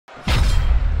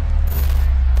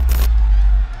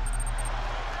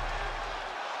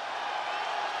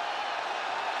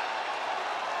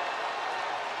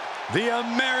The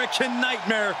American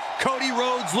Nightmare, Cody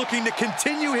Rhodes, looking to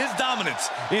continue his dominance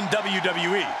in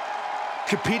WWE.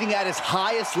 Competing at his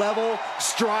highest level,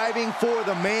 striving for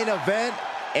the main event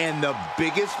and the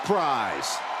biggest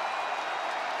prize.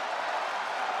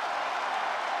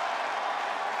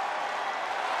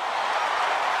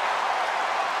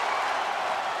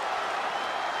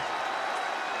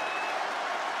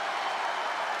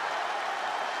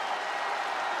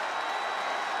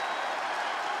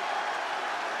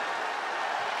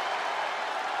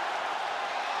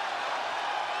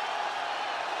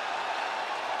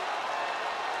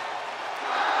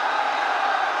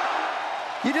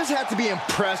 You just have to be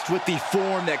impressed with the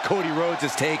form that Cody Rhodes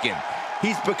has taken.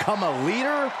 He's become a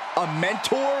leader, a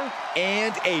mentor,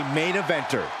 and a main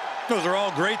eventer. Those are all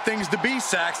great things to be,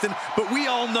 Saxton, but we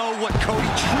all know what Cody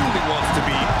truly wants to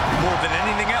be, more than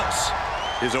anything else,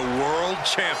 is a world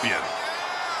champion.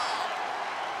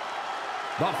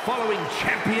 The following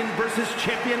champion versus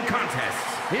champion contest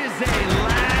is a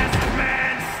last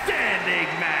man standing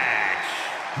match.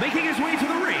 Making his way to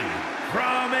the ring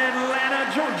from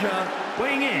Atlanta, Georgia,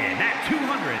 weighing in at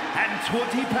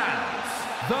 220 pounds,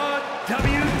 the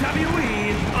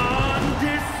WWE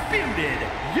Undisputed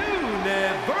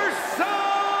Universal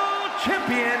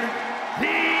Champion,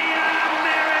 the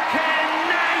American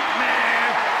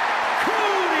Nightmare,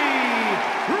 Cody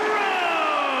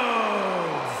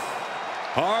Rhodes.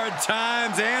 Hard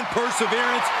times and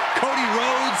perseverance, Cody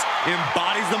Rhodes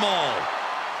embodies them all.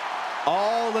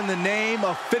 All in the name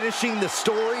of finishing the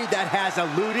story that has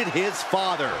eluded his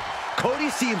father. Cody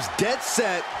seems dead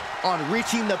set on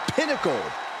reaching the pinnacle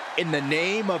in the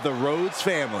name of the Rhodes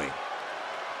family.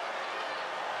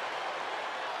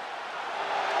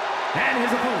 And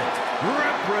his opponent,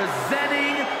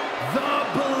 representing the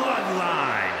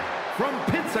Bloodline, from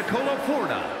Pensacola,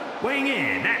 Florida, weighing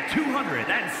in at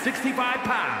 265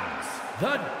 pounds,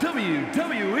 the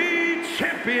WWE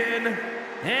Champion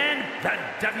and the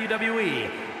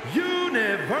WWE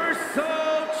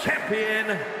Universal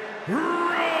Champion,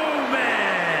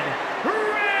 Roman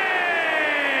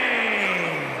Reigns.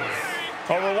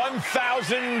 Over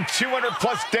 1,200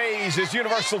 plus days as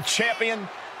Universal Champion,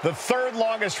 the third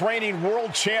longest reigning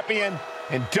world champion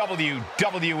in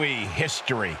WWE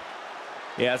history.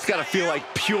 Yeah, it's got to feel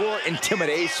like pure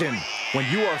intimidation when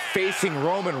you are facing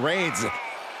Roman Reigns.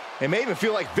 It may even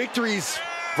feel like victory's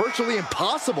virtually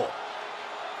impossible.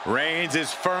 Reigns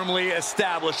is firmly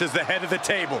established as the head of the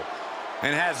table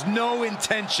and has no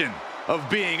intention of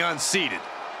being unseated.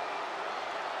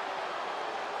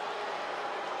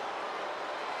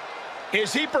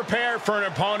 Is he prepared for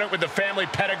an opponent with the family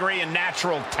pedigree and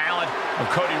natural talent of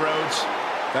Cody Rhodes?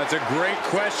 That's a great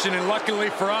question, and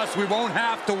luckily for us, we won't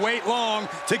have to wait long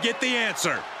to get the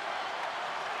answer.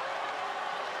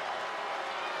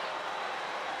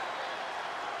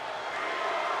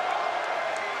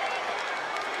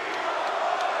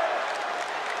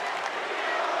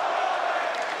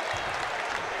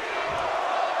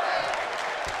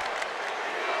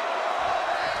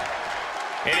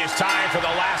 It is time for the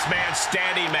last man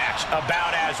standing match,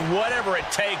 about as whatever it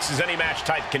takes as any match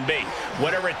type can be.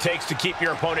 Whatever it takes to keep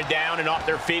your opponent down and off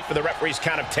their feet for the referee's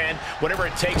count of 10. Whatever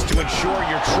it takes to ensure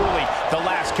you're truly the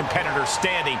last competitor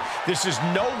standing. This is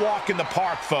no walk in the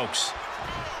park, folks.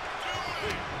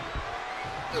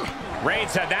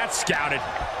 Reigns had that scouted.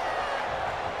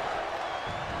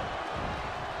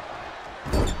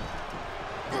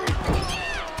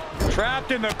 Trapped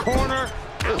in the corner.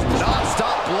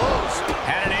 Non-stop blows.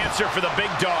 Had an answer for the big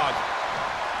dog.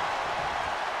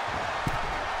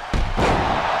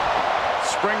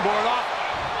 Springboard up.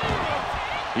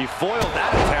 He foiled that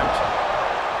attempt.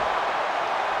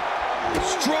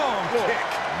 Strong kick.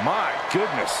 My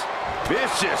goodness.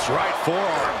 Vicious right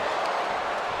forearm.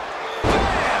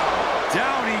 Bam!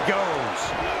 Down he goes.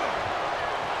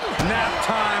 Nap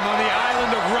time on the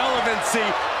island of relevancy.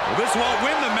 Well, this won't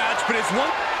win the match, but it's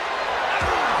one.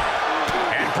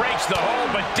 Breaks the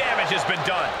hold, but damage has been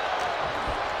done.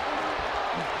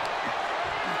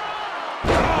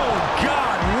 Oh,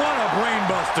 God, what a brain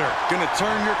buster. Gonna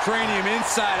turn your cranium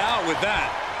inside out with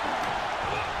that.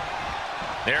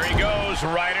 There he goes,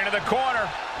 right into the corner.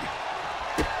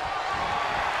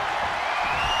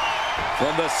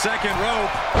 From the second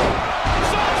rope.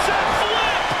 Sunset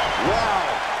flip! Wow.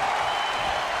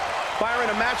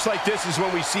 Byron, a match like this is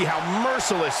when we see how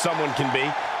merciless someone can be.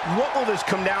 What will this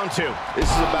come down to? This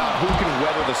is about who can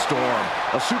weather the storm.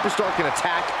 A superstar can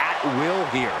attack at will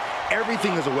here.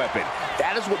 Everything is a weapon.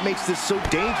 That is what makes this so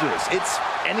dangerous. It's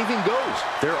anything goes.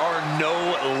 There are no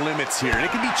limits here, and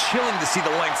it can be chilling to see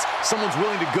the lengths someone's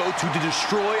willing to go to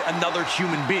destroy another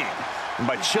human being. And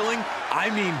by chilling,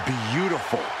 I mean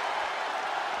beautiful.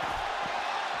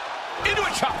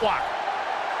 chop block.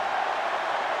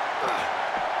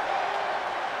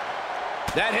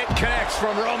 That hit connects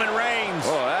from Roman Reigns.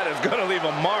 Oh, that is going to leave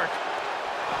a mark.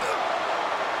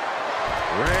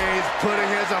 Reigns putting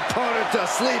his opponent to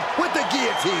sleep with the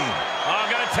guillotine. Oh,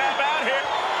 gonna tap out here.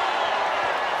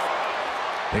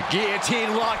 The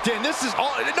guillotine locked in. This is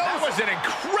all. No, that was an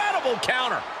incredible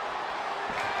counter.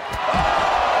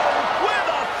 Oh, with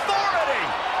authority.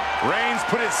 Reigns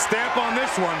put his stamp on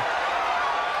this one.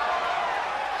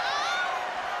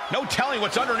 No telling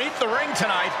what's underneath the ring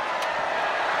tonight.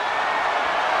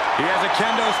 He has a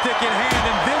kendo stick in hand,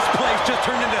 and this place just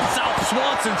turned into South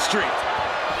Swanson Street.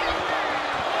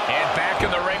 And back in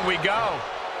the ring we go.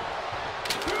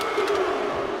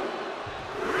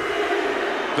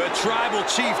 The tribal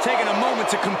chief taking a moment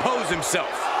to compose himself.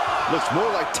 Looks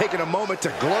more like taking a moment to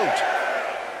gloat.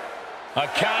 A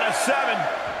count of 7.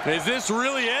 Is this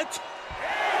really it?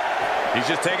 He's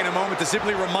just taking a moment to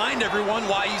simply remind everyone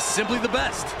why he's simply the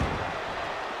best.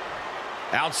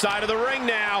 Outside of the ring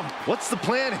now. What's the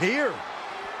plan here?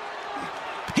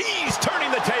 He's turning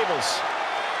the tables.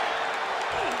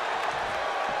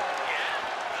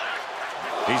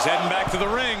 He's heading back to the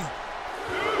ring.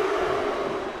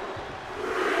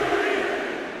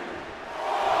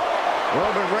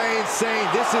 Roman Reigns saying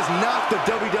this is not the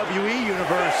WWE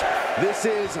Universe. This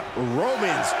is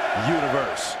Roman's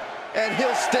universe. And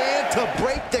he'll stand to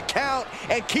break the count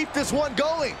and keep this one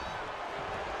going.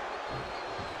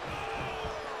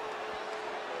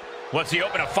 What's he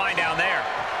hoping to find down there?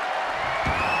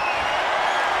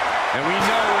 And we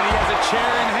know when he has a chair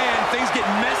in hand, things get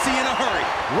messy in a hurry.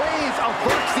 Reigns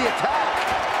averts the attack.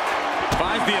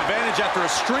 Finds the advantage after a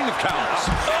string of counters.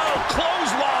 Oh,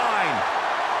 clothesline!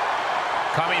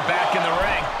 Coming back in the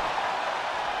ring.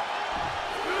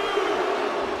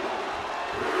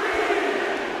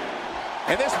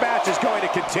 And this match is going to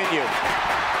continue.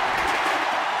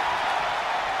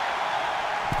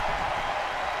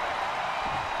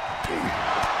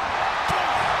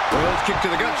 Rhodes kick to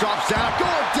the gut, drops down,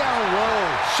 going down low.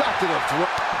 Shot to the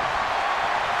throat.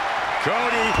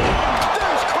 Cody.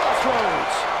 There's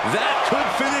Crossroads. That could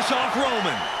finish off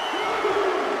Roman.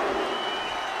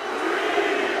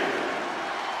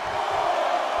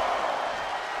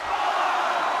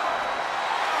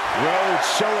 Rhodes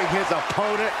showing his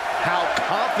opponent how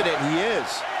confident he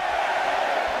is.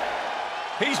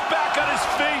 He's back on his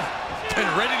feet and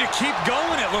ready to keep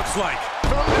going, it looks like.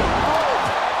 From the rope.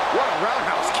 What a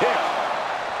roundhouse kick.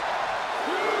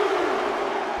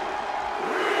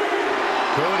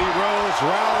 Cody Rhodes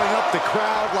rallying up the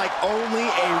crowd like only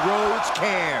a Rhodes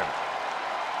can.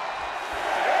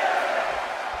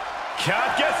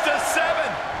 Count gets to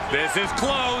 7. This is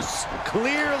close.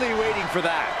 Clearly waiting for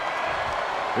that.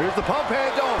 Here's the pump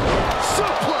handle.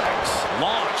 Suplex.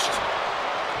 Launched.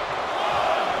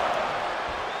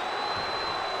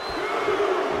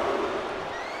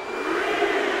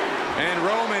 And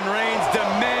Roman Reigns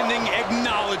demanding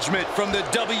acknowledgement from the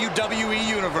WWE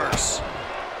Universe.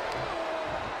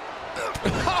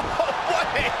 What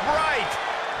a right!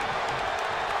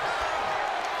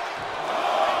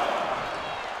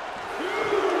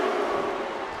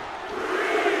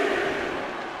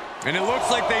 And it looks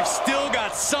like they've still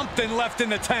got something left in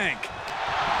the tank.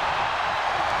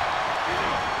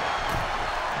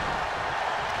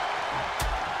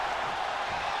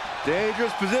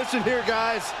 Dangerous position here,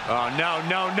 guys. Oh, no,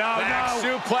 no, no, Back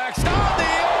no. suplex on the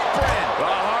apron. The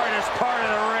hardest part of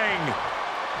the ring.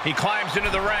 He climbs into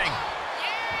the ring.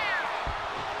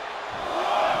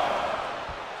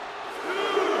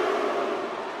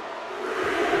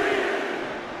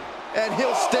 And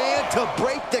he'll stand to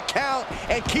break the count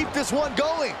and keep this one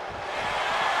going.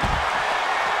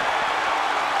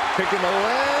 Picking the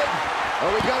leg.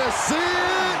 Are we gonna see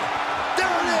it? There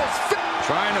it is.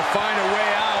 Trying to find a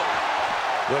way out.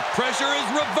 The pressure is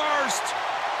reversed.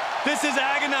 This is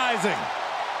agonizing.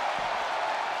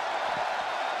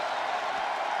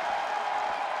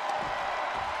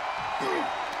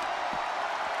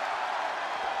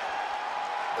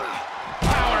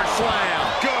 Power slam.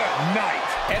 Good night.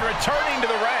 And returning to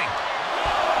the ring.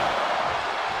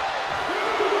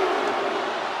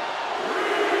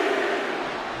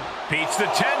 Beats the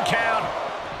 10 count.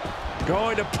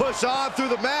 Going to push on through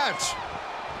the match.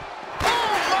 Oh,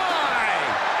 my!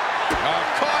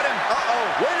 Caught him.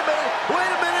 Uh-oh. Wait a minute.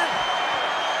 Wait a minute.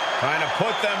 Trying to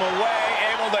put them away.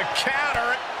 Able to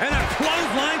counter it. And a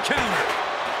clothesline counter.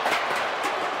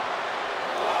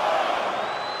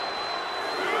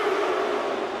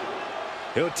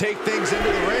 He'll take things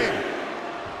into the ring.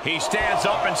 He stands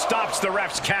up and stops the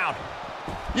ref's count.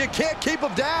 You can't keep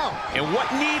him down. And what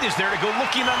need is there to go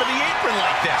looking under the apron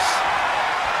like this?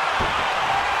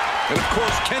 And of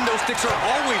course, kendo sticks are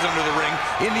always under the ring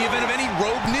in the event of any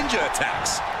rogue ninja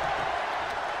attacks.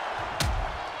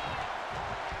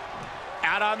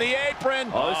 Out on the apron.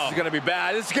 Oh, this is going to be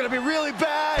bad. This is going to be really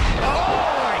bad.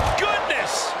 Oh, my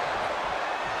goodness.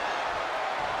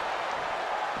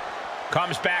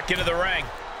 Comes back into the ring.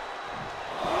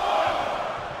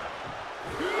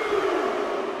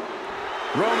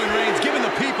 Roman Reigns giving the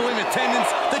people in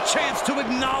attendance the chance to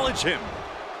acknowledge him.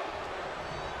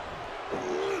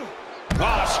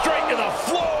 Oh, straight to the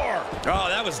floor. Oh,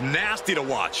 that was nasty to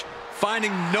watch.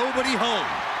 Finding nobody home.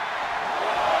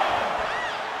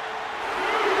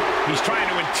 He's trying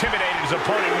to intimidate his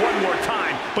opponent one more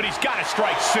time, but he's got to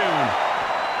strike soon.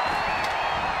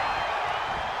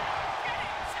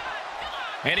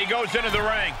 And he goes into the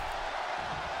ring.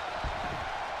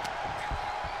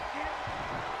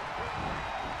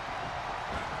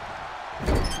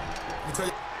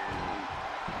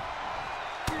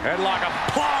 Headlock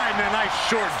applied and a nice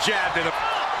short jab to the...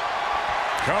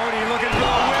 Cody looking for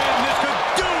the win. This could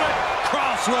do it.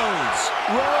 Crossroads.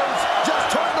 Rhodes just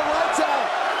turned the lights out.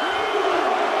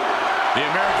 The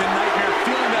American Nightmare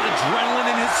feeling that adrenaline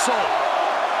in his soul.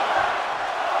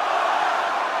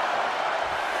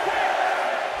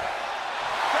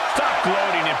 Stop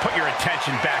gloating and put your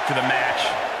attention back to the match.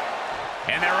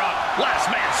 And they're up. Last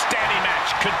man standing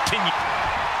match continue.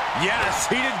 Yes,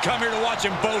 he didn't come here to watch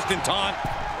him boast and taunt.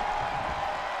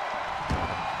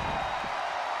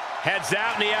 Heads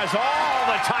out, and he has all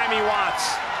the time he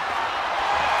wants.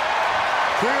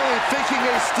 Clearly thinking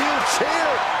a steel chair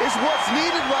is what's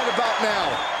needed right about now.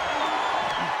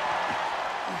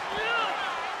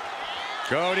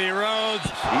 Cody Rhodes.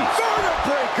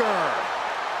 Vertebreaker.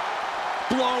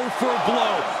 Blow for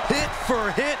blow, hit for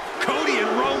hit. Cody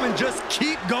and Roman just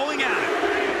keep going at it.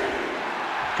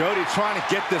 Cody trying to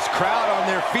get this crowd on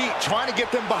their feet, trying to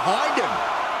get them behind him.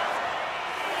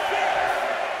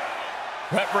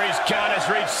 Referee's count has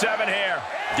reached 7 here.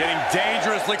 Getting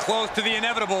dangerously close to the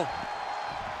inevitable.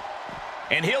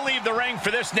 And he'll leave the ring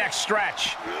for this next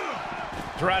stretch.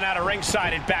 Thrown out of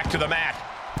ringside and back to the mat.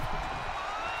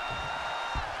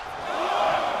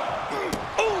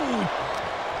 Ooh.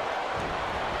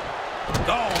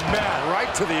 Oh, man,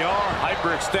 right to the arm.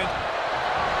 Hyperextend.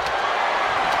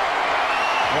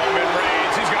 Roman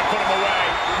Reigns, he's going to put him away.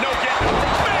 No getting him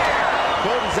from there.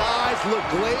 Cody's eyes look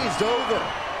glazed over.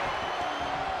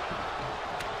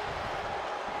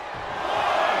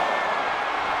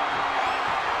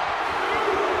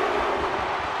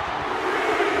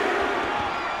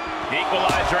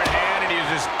 Equalizer in hand, and he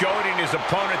uses goading his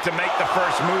opponent to make the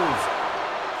first move.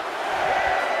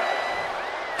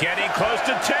 Getting close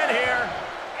to 10 here.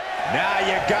 Now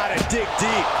you gotta dig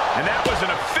deep. And that was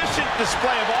an efficient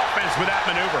display of offense with that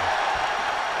maneuver.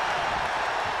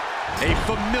 A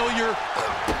familiar...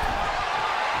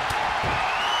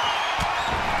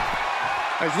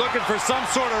 He's looking for some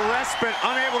sort of respite,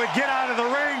 unable to get out of the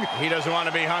ring. He doesn't want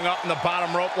to be hung up in the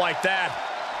bottom rope like that.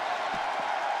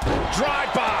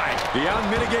 Drive-by. The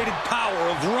unmitigated power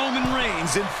of Roman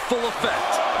Reigns in full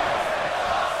effect.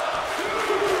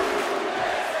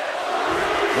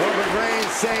 Roman Reigns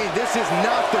saying this is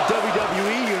not the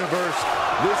WWE Universe.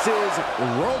 This is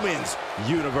Roman's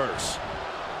universe.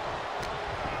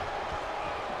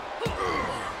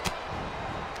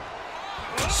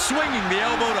 Swinging the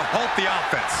elbow to halt the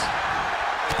offense.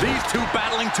 These two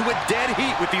battling to a dead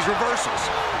heat with these reversals.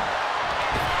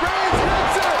 Reigns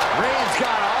hits it. Reigns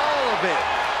got all of it.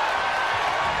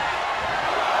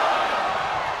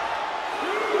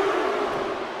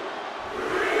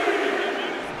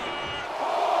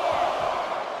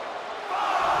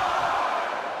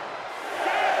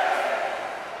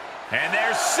 And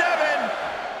there's 7.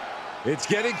 It's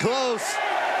getting close.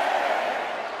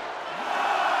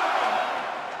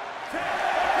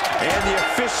 And the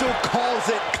official calls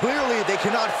it. Clearly, they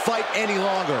cannot fight any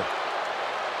longer.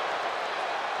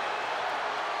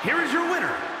 Here is your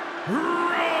winner,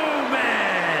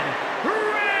 Roman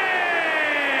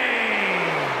Reigns!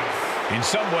 In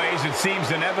some ways, it seems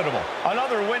inevitable.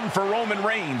 Another win for Roman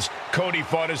Reigns. Cody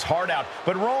fought his heart out,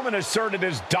 but Roman asserted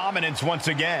his dominance once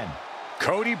again.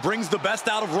 Cody brings the best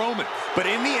out of Roman, but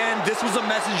in the end, this was a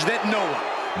message that no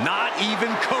one, not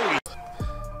even Cody.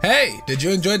 Hey, did you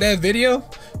enjoy that video?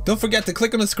 Don't forget to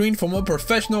click on the screen for more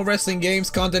professional wrestling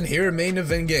games content here at Main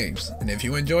Event Games. And if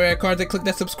you enjoy our content, click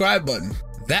that subscribe button.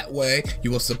 That way, you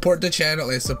will support the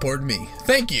channel and support me.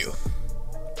 Thank you.